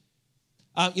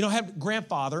 I had a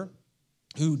grandfather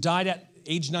who died at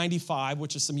age 95,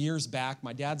 which is some years back,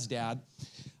 my dad's dad.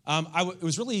 It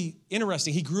was really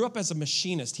interesting. He grew up as a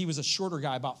machinist. He was a shorter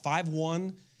guy, about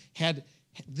 5'1", had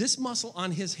this muscle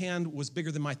on his hand was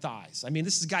bigger than my thighs. I mean,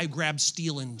 this is a guy who grabbed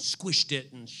steel and squished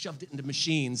it and shoved it into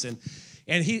machines.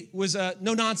 And he was a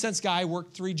no-nonsense guy,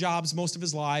 worked 3 jobs most of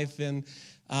his life. And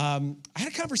I had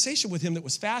a conversation with him that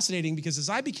was fascinating because as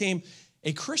I became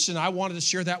a Christian, I wanted to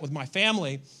share that with my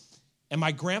family. And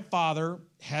my grandfather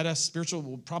had a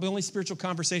probably only spiritual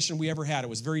conversation we ever had. It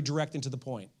was very direct and to the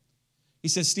point. He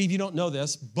says, Steve, you don't know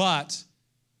this, but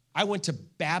I went to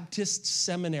Baptist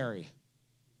seminary.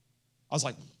 I was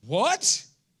like, what?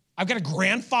 I've got a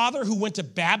grandfather who went to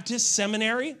Baptist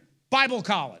seminary, Bible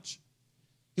college.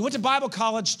 He went to Bible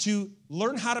college to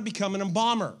learn how to become an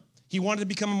embalmer. He wanted to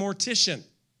become a mortician.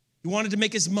 He wanted to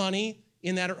make his money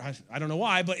in that, I don't know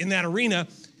why, but in that arena.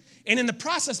 And in the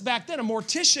process back then, a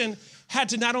mortician had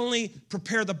to not only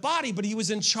prepare the body, but he was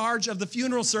in charge of the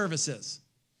funeral services.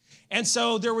 And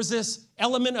so there was this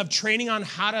element of training on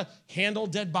how to handle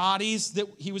dead bodies that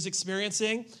he was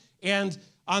experiencing. And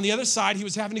on the other side, he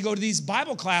was having to go to these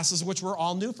Bible classes, which were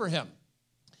all new for him.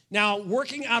 Now,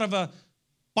 working out of a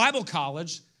Bible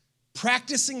college,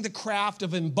 practicing the craft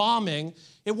of embalming,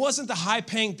 it wasn't the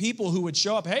high-paying people who would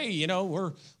show up, hey,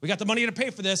 we got the money to pay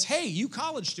for this. Hey, you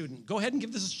college student, go ahead and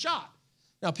give this a shot.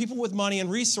 Now, people with money and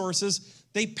resources,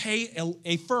 they pay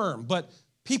a firm, but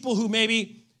people who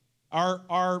maybe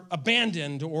are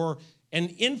abandoned or an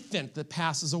infant that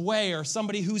passes away or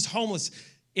somebody who's homeless,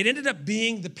 it ended up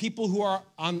being the people who are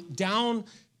on down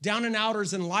and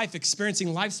outers in life,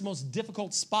 experiencing life's most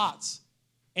difficult spots,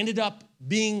 ended up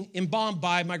being embalmed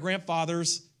by my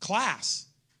grandfather's class.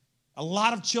 a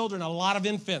lot of children, a lot of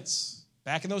infants,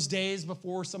 back in those days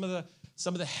before some of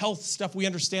the health stuff we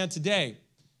understand today.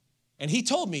 And he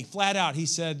told me flat out, he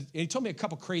told me a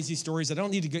couple crazy stories I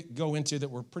don't need to go into that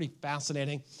were pretty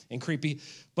fascinating and creepy.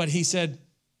 But he said,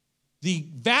 the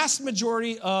vast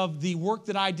majority of the work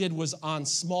that I did was on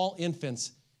small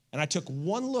infants. And I took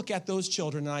one look at those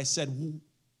children and I said,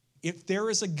 if there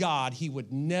is a God, he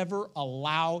would never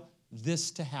allow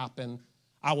this to happen.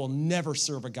 I will never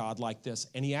serve a God like this.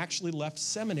 And he actually left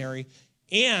seminary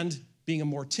and being a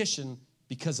mortician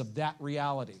because of that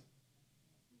reality.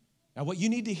 Now, what you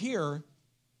need to hear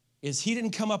is he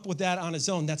didn't come up with that on his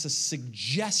own. That's a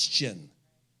suggestion.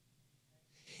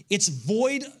 It's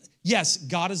void. Yes,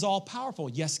 God is all powerful.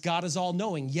 Yes, God is all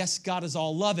knowing. Yes, God is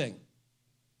all loving.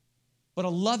 But a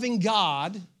loving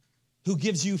God who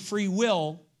gives you free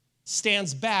will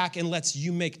stands back and lets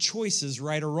you make choices,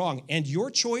 right or wrong. And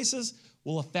your choices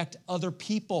will affect other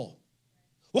people.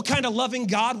 What kind of loving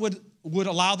God would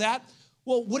allow that?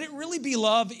 Well, would it really be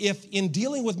love if in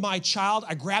dealing with my child,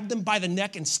 I grabbed them by the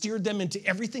neck and steered them into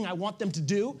everything I want them to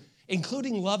do,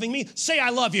 including loving me? Say, I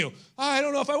love you. Oh, I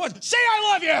don't know if I was. Say,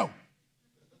 I love you.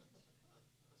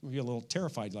 Some of you are a little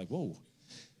terrified, like, whoa,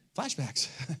 flashbacks.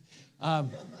 I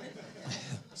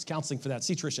was counseling for that.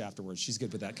 See Trisha afterwards. She's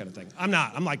good with that kind of thing. I'm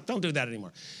not. I'm like, don't do that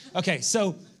anymore. Okay,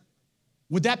 so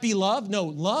would that be love? No,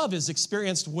 love is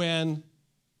experienced when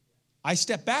I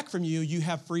step back from you, you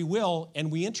have free will,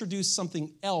 and we introduce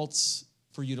something else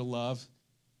for you to love,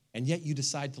 and yet you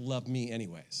decide to love me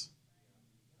anyways.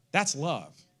 That's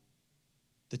love.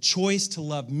 The choice to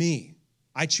love me.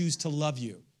 I choose to love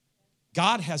you.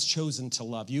 God has chosen to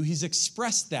love you. He's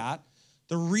expressed that.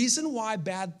 The reason why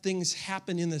bad things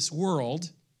happen in this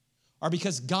world are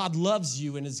because God loves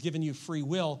you and has given you free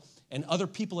will, and other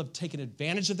people have taken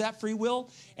advantage of that free will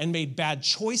and made bad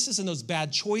choices, and those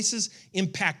bad choices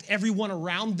impact everyone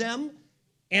around them.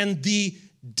 And the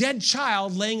dead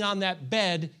child laying on that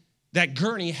bed, that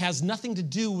gurney, has nothing to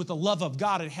do with the love of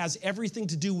God. It has everything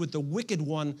to do with the wicked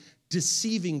one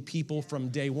deceiving people from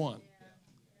day one.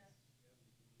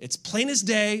 It's plain as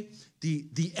day.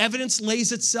 The evidence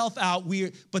lays itself out.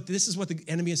 But this is what the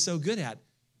enemy is so good at,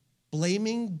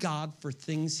 blaming God for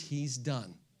things he's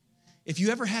done. If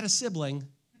you ever had a sibling,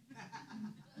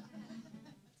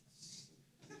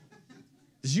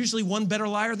 there's usually one better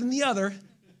liar than the other,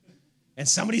 and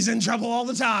somebody's in trouble all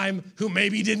the time who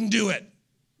maybe didn't do it.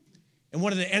 And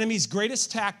one of the enemy's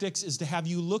greatest tactics is to have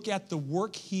you look at the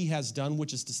work he has done,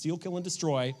 which is to steal, kill, and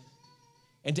destroy,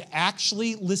 and to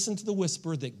actually listen to the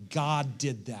whisper that God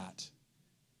did that.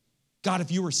 God, if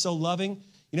you were so loving,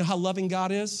 you know how loving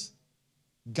God is?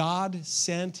 God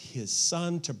sent his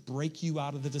son to break you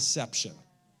out of the deception.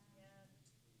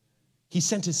 He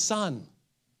sent his son,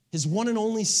 his one and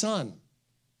only son.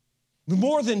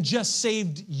 More than just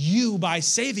saved you by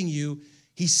saving you,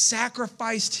 he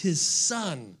sacrificed his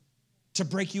son to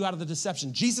break you out of the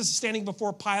deception. Jesus is standing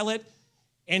before Pilate,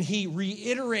 and he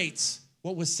reiterates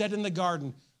what was said in the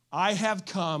garden. I have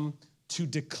come to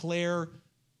declare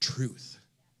truth.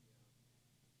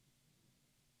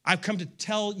 I've come to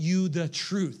tell you the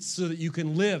truth so that you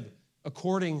can live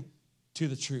according to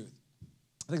the truth.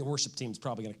 I think the worship team's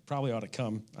probably ought to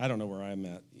come. I don't know where I'm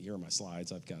at. Here are my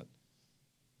slides I've got.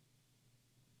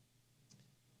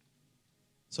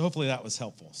 So hopefully that was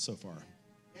helpful so far.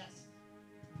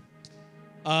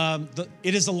 Yes.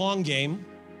 It is a long game.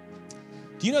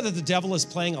 Do you know that the devil is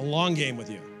playing a long game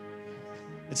with you?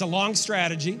 It's a long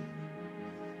strategy.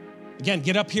 Again,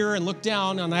 get up here and look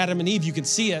down on Adam and Eve. You can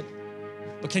see it.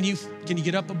 But can you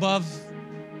get up above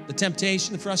the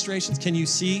temptation, the frustrations? Can you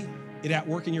see it at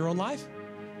work in your own life?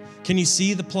 Can you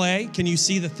see the play? Can you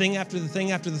see the thing after the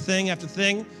thing after the thing after the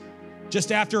thing?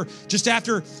 Just after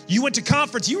you went to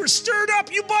conference, you were stirred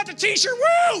up, you bought the t-shirt,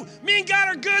 woo! Me and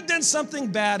God are good, then something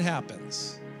bad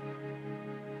happens.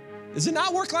 Does it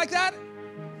not work like that?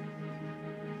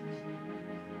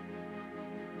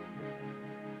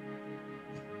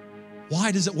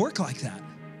 Why does it work like that?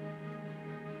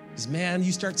 Because, man,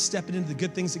 you start stepping into the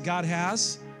good things that God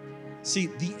has. See,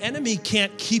 the enemy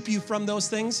can't keep you from those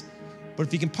things, but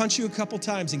if he can punch you a couple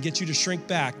times and get you to shrink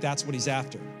back, that's what he's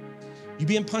after. You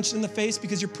being punched in the face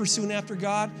because you're pursuing after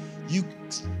God, you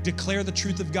declare the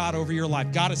truth of God over your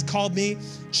life. God has called me.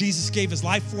 Jesus gave his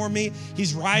life for me.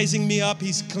 He's rising me up.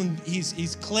 He's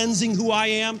cleansing who I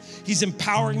am. He's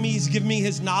empowering me. He's giving me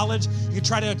his knowledge. You can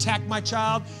try to attack my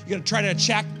child. You're going to try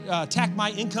to attack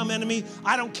my income enemy.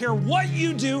 I don't care what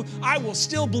you do. I will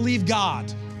still believe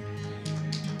God.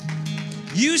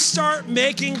 You start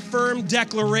making firm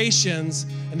declarations,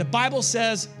 and the Bible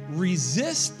says,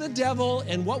 resist the devil,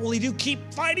 and what will he do?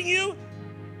 Keep fighting you?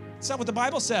 That's not what the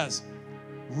Bible says.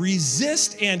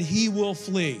 Resist and he will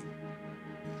flee.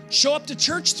 Show up to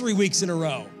church 3 weeks in a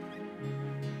row.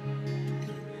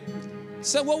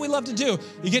 So what we love to do,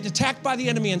 you get attacked by the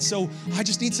enemy, and so I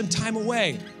just need some time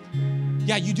away.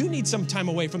 Yeah, you do need some time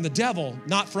away from the devil,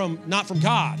 not from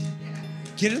God.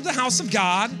 Get into the house of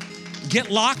God,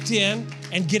 get locked in,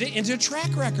 and get it into a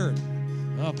track record.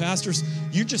 Oh, pastors,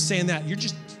 you're just saying that.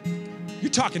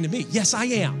 You're talking to me. Yes, I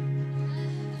am.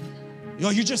 You know,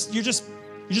 you're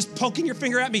just poking your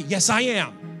finger at me. Yes, I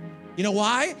am. You know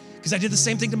why? Because I did the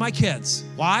same thing to my kids.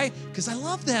 Why? Because I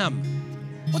love them.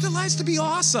 I want their lives to be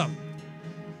awesome.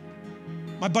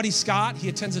 My buddy Scott, he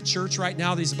attends a church right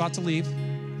now that he's about to leave.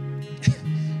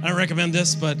 I don't recommend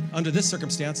this, but under this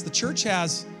circumstance, the church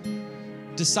has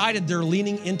decided they're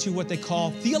leaning into what they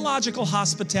call theological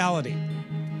hospitality.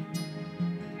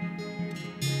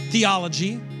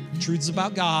 Theology, truths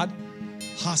about God,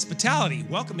 hospitality,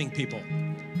 welcoming people.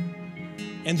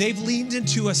 And they've leaned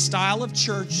into a style of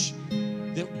church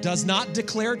that does not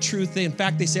declare truth. In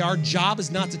fact, they say our job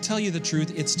is not to tell you the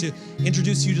truth, it's to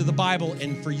introduce you to the Bible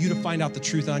and for you to find out the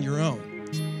truth on your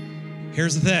own.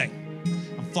 Here's the thing.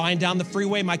 I'm flying down the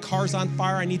freeway, my car's on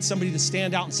fire, I need somebody to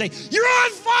stand out and say, "You're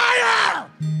on fire!"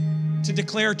 to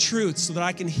declare truth so that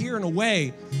I can hear in a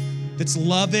way that's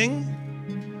loving,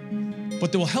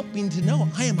 but that will help me to know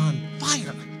I am on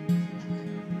fire.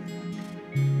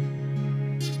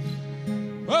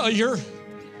 Well, you're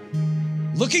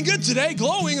looking good today,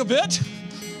 glowing a bit.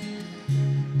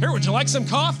 Here, would you like some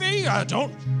coffee?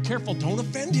 Don't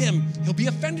offend him. He'll be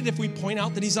offended if we point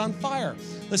out that he's on fire.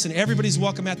 Listen, everybody's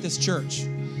welcome at this church,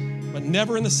 but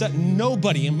never in the set,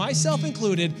 nobody, and myself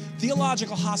included,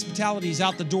 theological hospitality is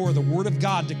out the door. The word of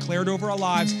God declared over our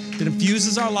lives that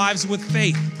infuses our lives with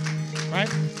faith, right?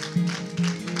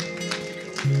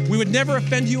 We would never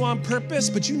offend you on purpose,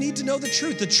 but you need to know the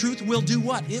truth. The truth will do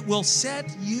what? It will set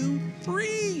you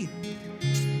free.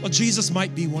 Well, Jesus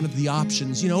might be one of the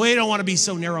options. You know, we don't want to be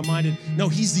so narrow-minded. No,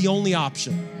 he's the only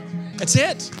option. That's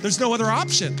it. There's no other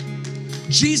option.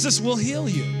 Jesus will heal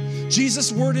you.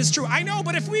 Jesus' word is true. I know,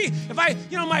 but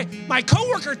my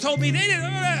coworker told me,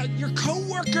 your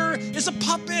coworker is a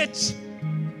puppet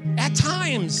at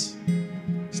times.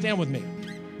 Stand with me.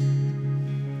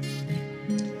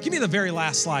 Give me the very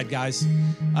last slide, guys.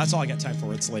 That's all I got time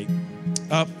for. It's late.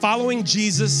 Following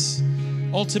Jesus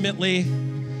ultimately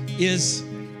is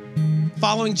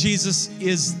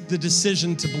the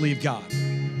decision to believe God.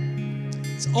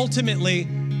 It's ultimately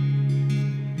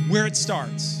where it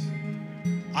starts.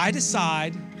 I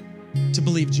decide to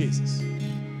believe Jesus.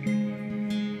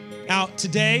 Now,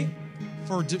 today,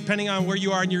 depending on where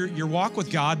you are in your walk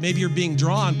with God, maybe you're being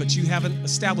drawn, but you haven't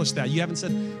established that. You haven't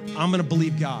said, I'm going to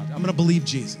believe God. I'm going to believe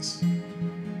Jesus.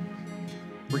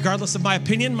 Regardless of my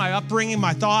opinion, my upbringing,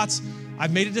 my thoughts,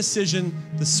 I've made a decision.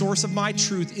 The source of my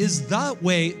truth is the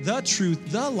way, the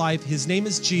truth, the life. His name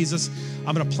is Jesus.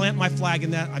 I'm going to plant my flag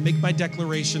in that. I make my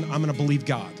declaration. I'm going to believe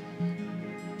God.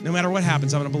 No matter what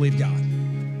happens, I'm going to believe God.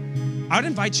 I would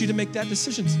invite you to make that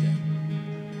decision today.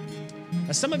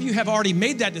 Now, some of you have already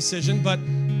made that decision, but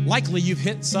likely you've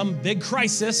hit some big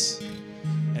crisis.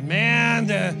 And man,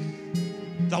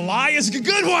 the lie is a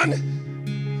good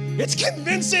one. It's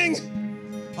convincing.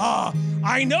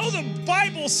 I know the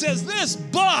Bible says this,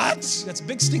 but, that's a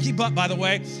big stinky but, by the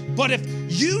way, but if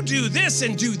you do this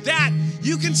and do that,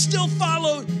 you can still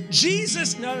follow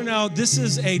Jesus. No. This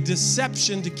is a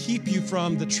deception to keep you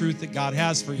from the truth that God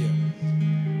has for you.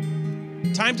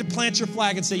 Time to plant your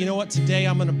flag and say, you know what, today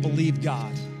I'm going to believe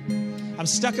God. I'm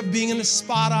stuck of being in the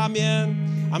spot I'm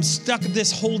in. I'm stuck of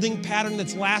this holding pattern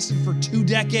that's lasted for 2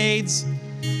 decades.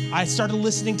 I started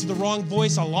listening to the wrong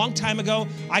voice a long time ago.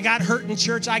 I got hurt in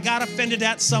church. I got offended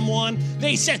at someone.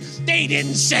 They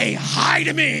didn't say hi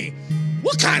to me.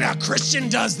 What kind of Christian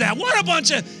does that? What a bunch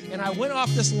of... And I went off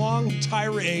this long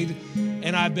tirade,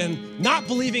 and I've been not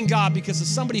believing God because of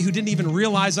somebody who didn't even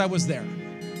realize I was there.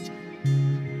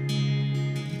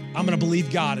 I'm going to believe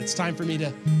God. It's time for me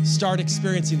to start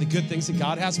experiencing the good things that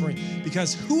God has for me,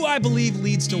 because who I believe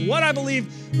leads to what I believe,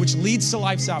 which leads to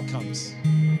life's outcomes.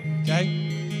 Okay?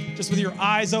 Just with your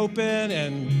eyes open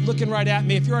and looking right at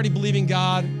me. If you're already believing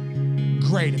God,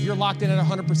 great. If you're locked in at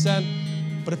 100%,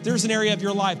 but if there's an area of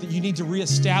your life that you need to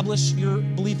reestablish your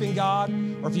belief in God,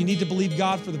 or if you need to believe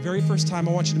God for the very first time,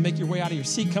 I want you to make your way out of your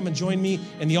seat. Come and join me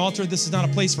in the altar. This is not a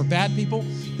place for bad people.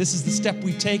 This is the step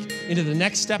we take into the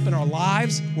next step in our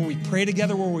lives, where we pray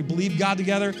together, where we believe God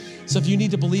together. So if you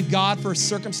need to believe God for a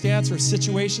circumstance or a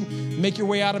situation, make your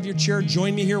way out of your chair.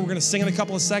 Join me here. We're going to sing in a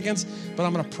couple of seconds, but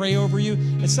I'm going to pray over you.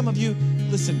 And some of you,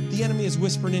 listen, the enemy is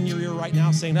whispering in your ear right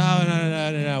now saying,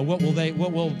 no. What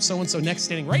will so-and-so next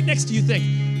standing right next to you think?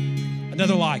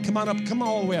 Another lie. Come on up. Come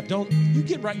all the way up. Don't you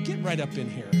get right up in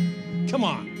here. Come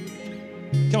on.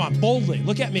 Come on. Boldly.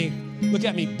 Look at me. Look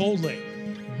at me. Boldly.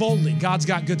 Boldly. God's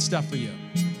got good stuff for you.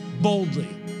 Boldly.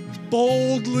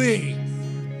 Boldly.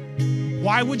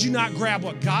 Why would you not grab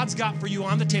what God's got for you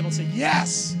on the table and say,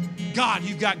 yes, God,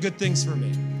 you've got good things for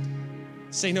me.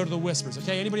 Say no to the whispers.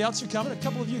 Okay, anybody else? You're coming? A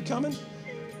couple of you coming?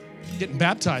 Getting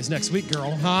baptized next week,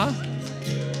 girl, huh?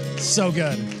 So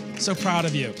good. So proud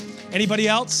of you. Anybody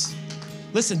else?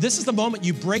 Listen, this is the moment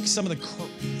you break some of the,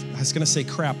 I was going to say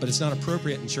crap, but it's not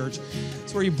appropriate in church.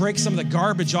 It's where you break some of the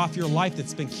garbage off your life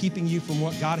that's been keeping you from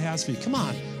what God has for you. Come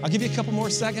on. I'll give you a couple more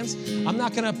seconds. I'm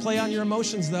not going to play on your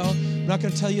emotions, though. I'm not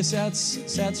going to tell you a sad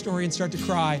story and start to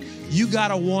cry. You got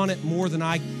to want it more than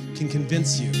I can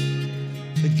convince you.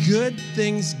 The good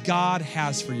things God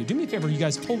has for you. Do me a favor. You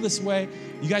guys pull this way.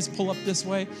 You guys pull up this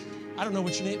way. I don't know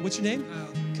what's your name. What's your name?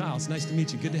 Kyle. It's nice to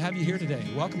meet you. Good to have you here today.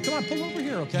 Welcome. Come on, pull over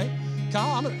here, okay?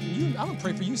 Kyle, I'm gonna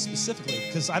pray for you specifically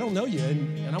because I don't know you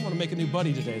and I want to make a new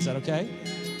buddy today. Is that okay?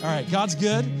 All right, God's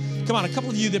good. Come on, a couple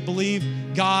of you that believe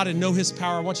God and know His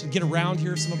power, I want you to get around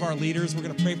here. Some of our leaders, we're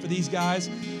going to pray for these guys.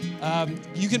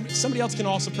 Somebody else can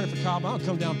also pray for Kyle. I'll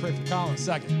come down and pray for Kyle in a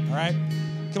second. All right?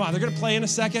 Come on, they're going to play in a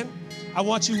second. I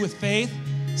want you with faith.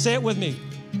 Say it with me.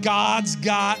 God's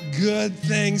got good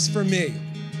things for me.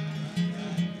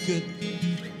 Good.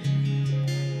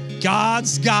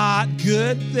 God's got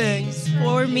good things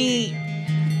for me.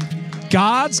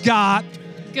 God's got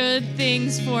good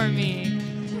things for me.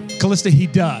 Callista, He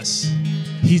does.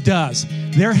 He does.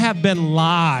 There have been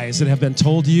lies that have been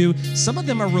told to you. Some of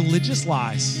them are religious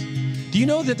lies. Do you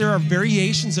know that there are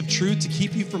variations of truth to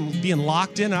keep you from being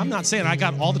locked in? I'm not saying I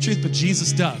got all the truth, but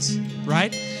Jesus does,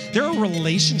 right? There are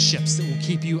relationships that will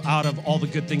keep you out of all the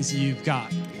good things that you've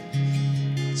got.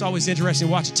 It's always interesting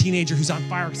to watch a teenager who's on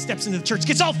fire, steps into the church,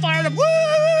 gets all fired up, woo!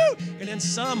 And then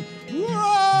some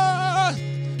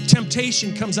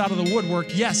temptation comes out of the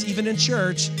woodwork, yes, even in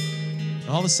church. And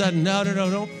all of a sudden,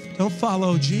 no, don't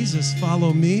follow Jesus,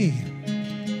 follow me.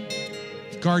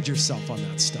 Guard yourself on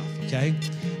that stuff, okay?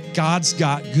 God's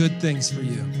got good things for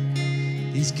you.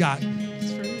 He's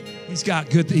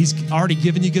already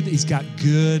given you good things. He's got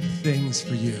good things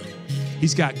for you.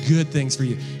 He's got good things for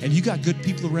you. And you got good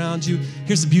people around you.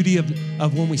 Here's the beauty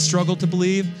of when we struggle to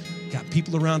believe. Got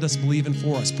people around us believing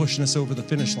for us, pushing us over the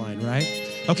finish line, right?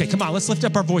 Okay, come on, let's lift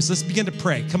up our voice. Let's begin to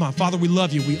pray. Come on, Father, we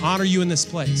love you. We honor you in this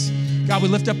place. God, we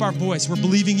lift up our voice. We're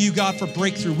believing you, God, for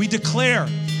breakthrough. We declare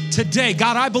today,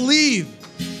 God, I believe.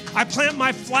 I plant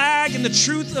my flag in the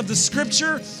truth of the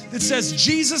scripture that says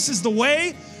Jesus is the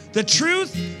way, the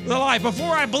truth, the life.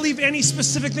 Before I believe any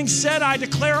specific thing said, I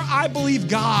declare I believe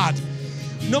God.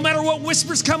 No matter what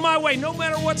whispers come my way, no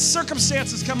matter what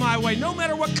circumstances come my way, no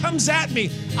matter what comes at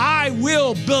me, I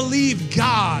will believe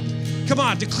God. Come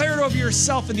on, declare it over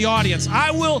yourself in the audience.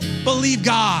 I will believe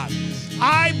God.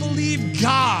 I believe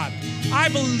God. I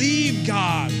believe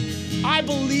God. I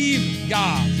believe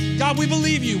God. God, we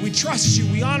believe you. We trust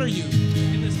you. We honor you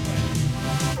in this place.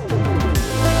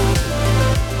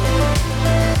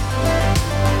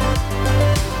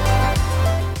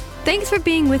 Thanks for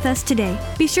being with us today.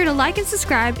 Be sure to like and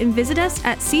subscribe and visit us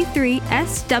at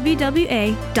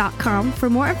c3swwa.com for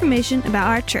more information about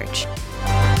our church.